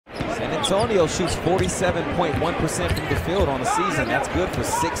San Antonio shoots 47.1% from the field on the season. That's good for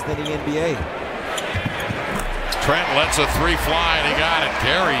 6th in the NBA. Trent lets a three fly, and he got it.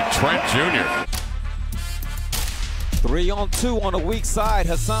 Gary Trent Jr. 3-on-2 on the weak side.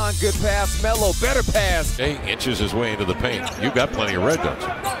 Hassan, good pass. Melo, better pass. He inches his way into the paint. You've got plenty of red, don't you?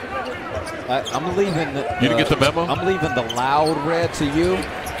 I'm leaving. You didn't get the memo? I'm leaving the loud red to you.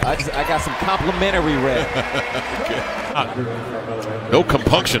 I got some complimentary red. No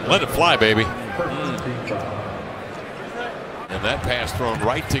compunction. Let it fly, baby. And that pass thrown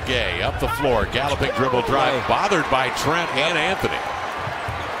right to Gay. Up the floor. Galloping dribble drive. Bothered by Trent and Anthony.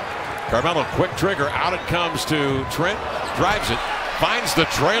 Carmelo, quick trigger. Out it comes to Trent. Drives it. Finds the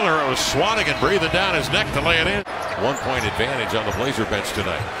trailer. It was Swanigan breathing down his neck to lay it in. 1 point advantage on the Blazer bench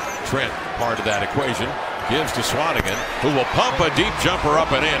tonight. Trent, part of that equation, gives to Swanigan, who will pump a deep jumper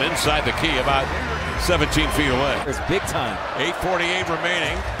up and in inside the key about 17 feet away. It's big time. 8:48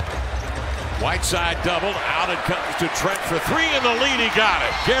 remaining. Whiteside doubled. Out it comes to Trent for three in the lead. He got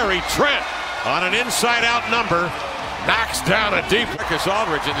it. Gary Trent on an inside-out number. Knocks down a deep Marcus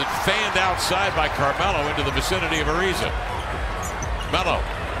Aldridge and then fanned outside by Carmelo into the vicinity of Ariza. Melo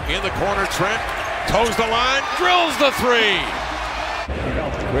in the corner. Trent toes the line, drills the three.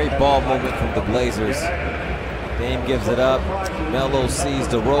 Great ball movement from the Blazers. Dame gives it up. Melo sees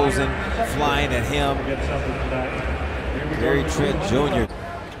DeRozan flying at him. Gary Trent Jr.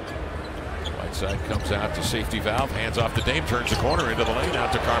 Whiteside comes out to safety valve, hands off to Dame, turns the corner into the lane,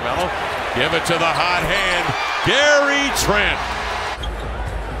 out to Carmelo. Give it to the hot hand, Gary Trent.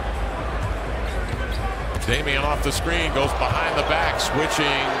 Damian off the screen, goes behind the back,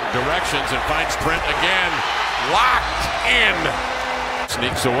 switching directions and finds Trent again. Locked in.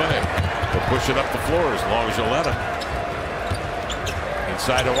 Sneaks away. He'll push it up the floor as long as you let him.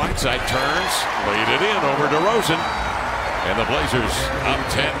 Inside to Whiteside, turns, laid it in over DeRozan. And the Blazers up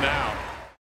 10 now.